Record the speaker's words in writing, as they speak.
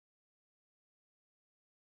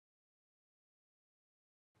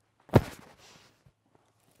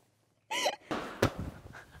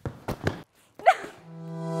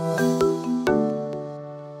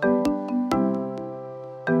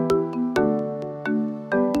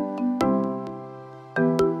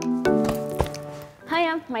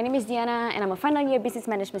my name is Diana and I'm a final year business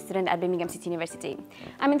management student at Birmingham City University.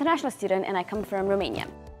 I'm an international student and I come from Romania.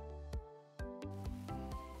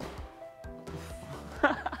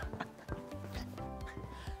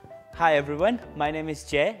 Hi everyone, my name is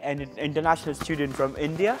Jay, an international student from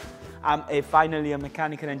India. I'm a final year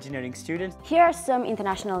mechanical engineering student. Here are some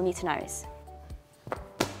international need-to-knows.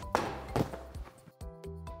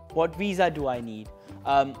 What visa do I need?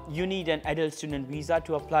 You need an adult student visa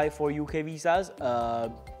to apply for UK visas.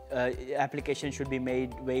 Application should be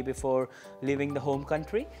made way before leaving the home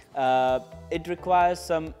country. It requires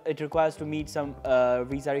to meet some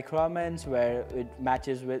visa requirements where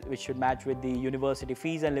which should match with the university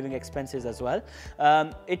fees and living expenses as well.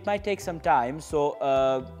 It might take some time, so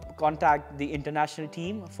contact the international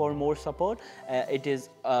team for more support.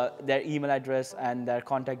 Their email address and their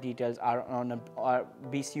contact details are on our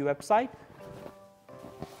BCU website.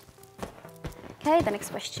 Okay, the next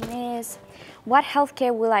question is, what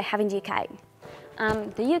healthcare will I have in the UK?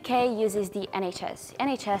 The UK uses the NHS.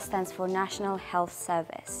 NHS stands for National Health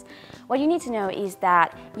Service. What you need to know is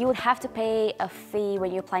that you would have to pay a fee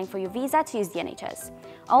when you're applying for your visa to use the NHS.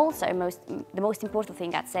 Also, the most important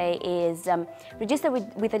thing I'd say is register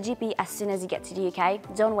with a GP as soon as you get to the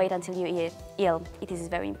UK. Don't wait until you're ill. It is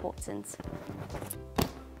very important.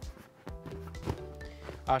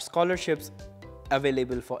 Are scholarships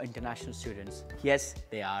available for international students? Yes,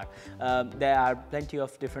 they are. There are plenty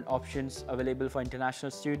of different options available for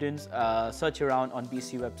international students. Search around on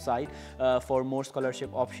BC website for more scholarship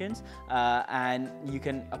options, and you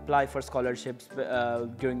can apply for scholarships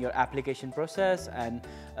during your application process, and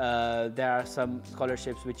there are some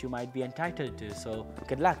scholarships which you might be entitled to, so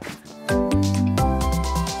good luck.